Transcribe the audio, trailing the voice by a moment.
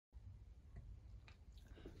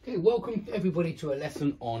Okay, welcome everybody to a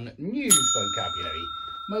lesson on news vocabulary.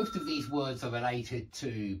 Most of these words are related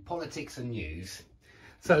to politics and news.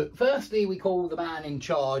 So firstly, we call the man in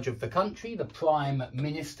charge of the country the Prime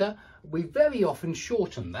Minister. We very often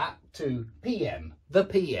shorten that to PM, the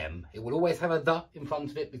PM. It will always have a the in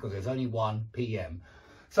front of it because there's only one PM.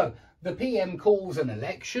 So the PM calls an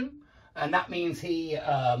election, and that means he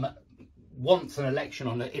wants an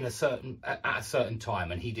election at a certain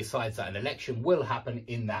time, and he decides that an election will happen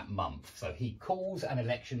in that month. So he calls an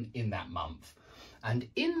election in that month. And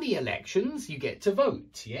in the elections, you get to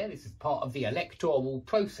vote. Yeah, this is part of the electoral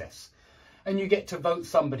process. And you get to vote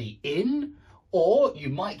somebody in, or you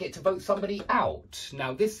might get to vote somebody out.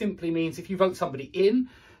 Now, this simply means if you vote somebody in,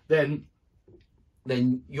 then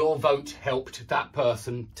your vote helped that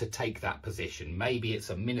person to take that position. Maybe it's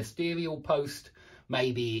a ministerial post.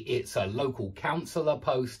 Maybe it's a local councillor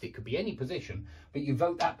post. It could be any position, but you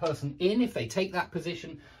vote that person in if they take that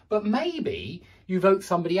position. But maybe you vote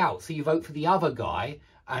somebody out. So you vote for the other guy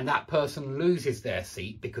and that person loses their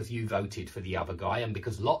seat because you voted for the other guy and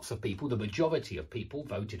because lots of people, the majority of people,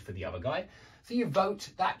 voted for the other guy. So you vote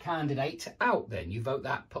that candidate out then. You vote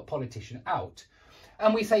that politician out.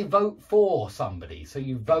 And we say vote for somebody. So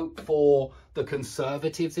you vote for the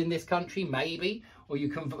Conservatives in this country, maybe, or you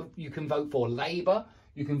can vote for Labour,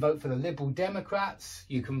 you can vote for the Liberal Democrats,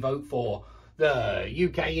 you can vote for the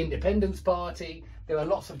UK Independence Party. There are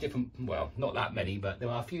lots of different, well, not that many, but there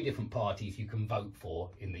are a few different parties you can vote for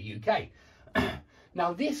in the UK.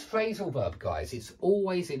 Now, this phrasal verb, guys, it's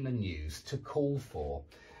always in the news, to call for.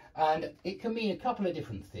 And it can mean a couple of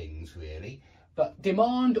different things, really, but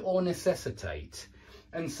demand or necessitate.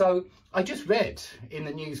 And so I just read in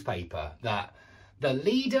the newspaper that the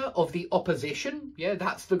leader of the opposition, yeah,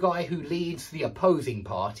 that's the guy who leads the opposing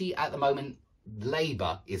party. At the moment,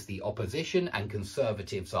 Labour is the opposition and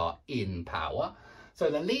Conservatives are in power.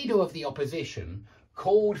 So the leader of the opposition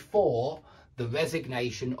called for the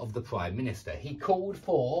resignation of the Prime Minister. He called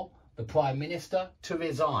for the Prime Minister to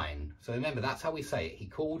resign. So remember, that's how we say it. He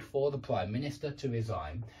called for the Prime Minister to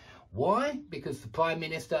resign. Why? Because the Prime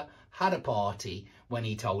Minister had a party when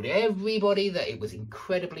he told everybody that it was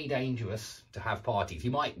incredibly dangerous to have parties.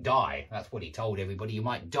 You might die. That's what he told everybody. You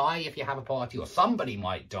might die if you have a party, or somebody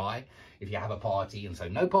might die if you have a party. And so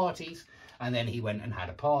no parties. And then he went and had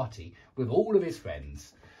a party with all of his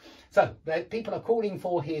friends. So people are calling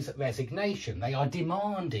for his resignation. They are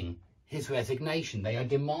demanding his resignation. They are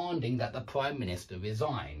demanding that the Prime Minister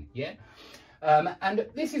resign. Yeah. And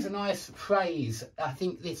this is a nice phrase. I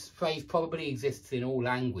think this phrase probably exists in all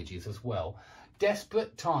languages as well.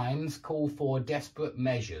 Desperate times call for desperate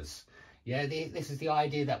measures. Yeah, this is the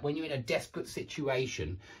idea that when you're in a desperate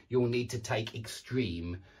situation, you'll need to take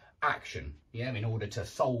extreme action, yeah, in order to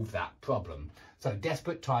solve that problem. So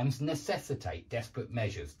desperate times necessitate desperate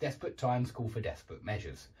measures. Desperate times call for desperate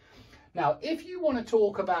measures. Now, if you want to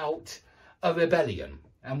talk about a rebellion,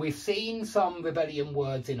 and we've seen some rebellion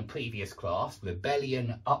words in a previous class,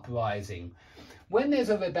 rebellion, uprising. When there's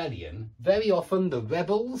a rebellion, very often the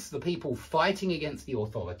rebels, the people fighting against the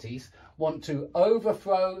authorities, want to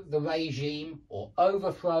overthrow the regime or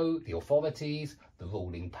overthrow the authorities, the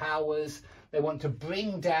ruling powers. They want to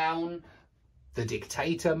bring down the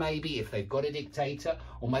dictator, maybe, if they've got a dictator,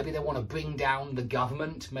 or maybe they want to bring down the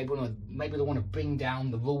government. Maybe they want to bring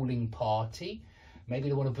down the ruling party. Maybe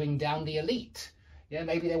they want to bring down the elite. Yeah,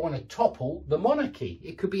 maybe they want to topple the monarchy.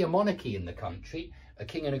 It could be a monarchy in the country, a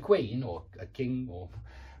king and a queen, or a king,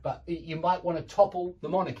 but you might want to topple the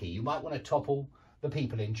monarchy. You might want to topple the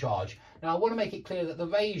people in charge. Now, I want to make it clear that the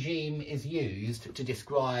regime is used to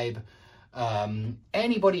describe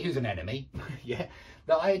anybody who's an enemy. Yeah,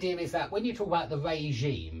 the idea is that when you talk about the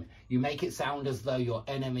regime, you make it sound as though your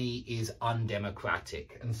enemy is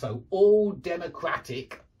undemocratic. And so all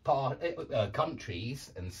democratic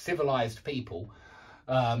countries and civilized people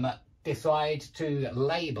decide to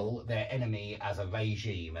label their enemy as a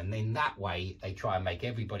regime, and in that way they try and make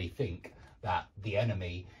everybody think that the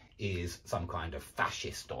enemy is some kind of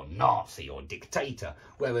fascist or Nazi or dictator,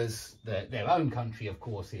 whereas their own country, of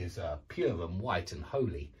course, is pure and white and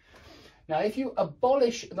holy. Now, if you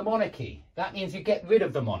abolish the monarchy, that means you get rid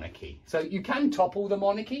of the monarchy. So you can topple the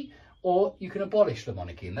monarchy or you can abolish the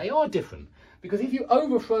monarchy, and they are different. Because if you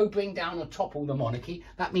overthrow, bring down or topple the monarchy,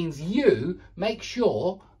 that means you make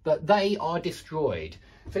sure that they are destroyed.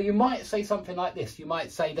 So you might say something like this. You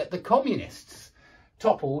might say that the communists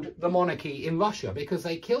toppled the monarchy in Russia because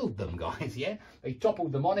they killed them, guys, yeah? They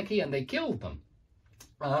toppled the monarchy and they killed them.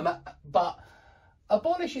 But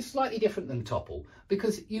abolish is slightly different than topple,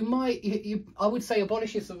 because I would say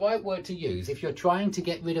abolish is the right word to use if you're trying to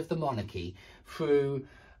get rid of the monarchy through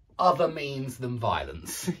other means than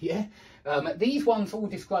violence. Yeah. These ones all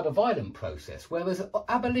describe a violent process, whereas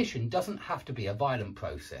abolition doesn't have to be a violent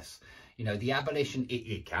process. You know, the abolition,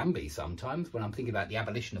 it can be sometimes. When I'm thinking about the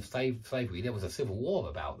abolition of slavery, there was a civil war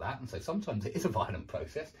about that. And so sometimes it is a violent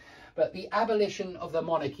process. But the abolition of the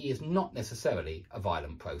monarchy is not necessarily a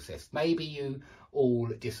violent process. Maybe you all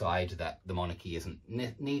decide that the monarchy isn't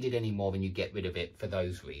needed anymore and you get rid of it for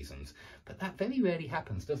those reasons. But that very rarely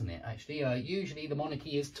happens, doesn't it? Actually, usually the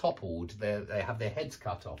monarchy is toppled. They have their heads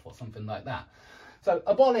cut off or something like that. So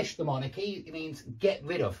abolish the monarchy, it means get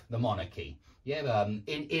rid of the monarchy. Yeah,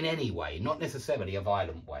 in any way, not necessarily a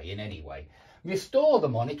violent way, in any way. Restore the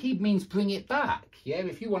monarchy means bring it back. Yeah,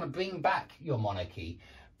 if you want to bring back your monarchy,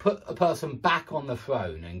 put a person back on the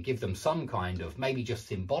throne and give them some kind of maybe just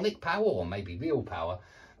symbolic power or maybe real power,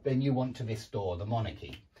 then you want to restore the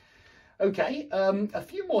monarchy. Okay, a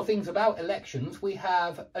few more things about elections. We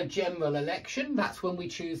have a general election. That's when we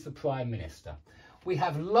choose the Prime Minister. We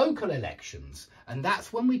have local elections, and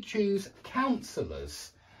that's when we choose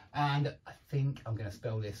councillors. And I think I'm going to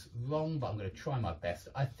spell this wrong, but I'm going to try my best.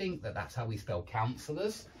 I think that that's how we spell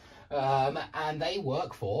councillors. And they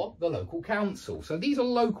work for the local council. So these are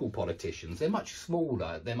local politicians. They're much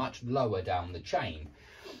smaller. They're much lower down the chain.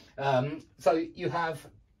 So you have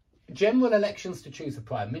general elections to choose the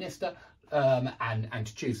Prime Minister and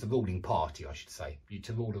to choose the ruling party, I should say.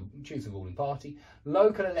 Choose the ruling party.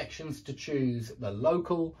 Local elections to choose the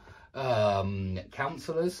local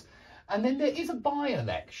councillors. And then there is a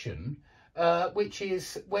by-election, which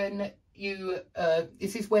is when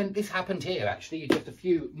this happened here actually just a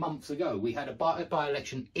few months ago. We had a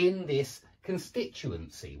by-election in this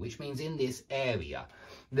constituency, which means in this area.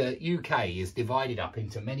 The UK is divided up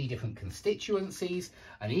into many different constituencies,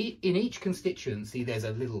 and in each constituency there's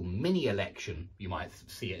a little mini election, you might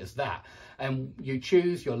see it as that, and you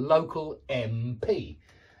choose your local MP.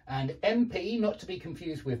 And MP, not to be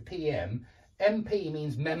confused with PM, MP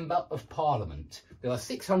means Member of Parliament. There are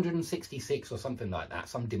 666 or something like that,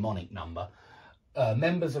 some demonic number,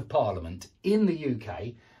 members of Parliament in the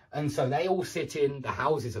UK. And so they all sit in the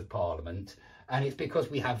Houses of Parliament. And it's because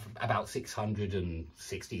we have about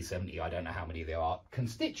 660, 70, I don't know how many there are,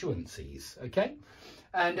 constituencies, okay?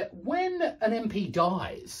 And when an MP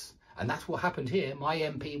dies, and that's what happened here, my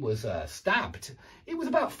MP was stabbed. It was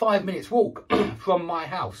about 5 minutes walk from my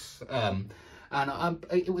house. And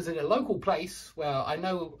it was in a local place where I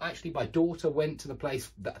know actually my daughter went to the place,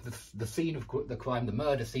 the scene of the crime, the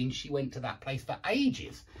murder scene. She went to that place for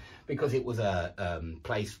ages because it was a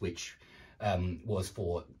place which was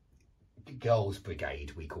for Girls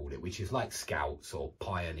Brigade, we called it, which is like scouts or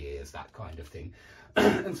pioneers, that kind of thing.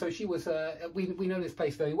 And so she was, we know this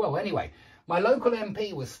place very well. Anyway, my local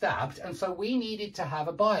MP was stabbed, and so we needed to have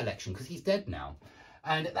a by-election because he's dead now.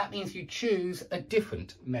 And that means you choose a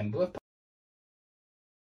different member of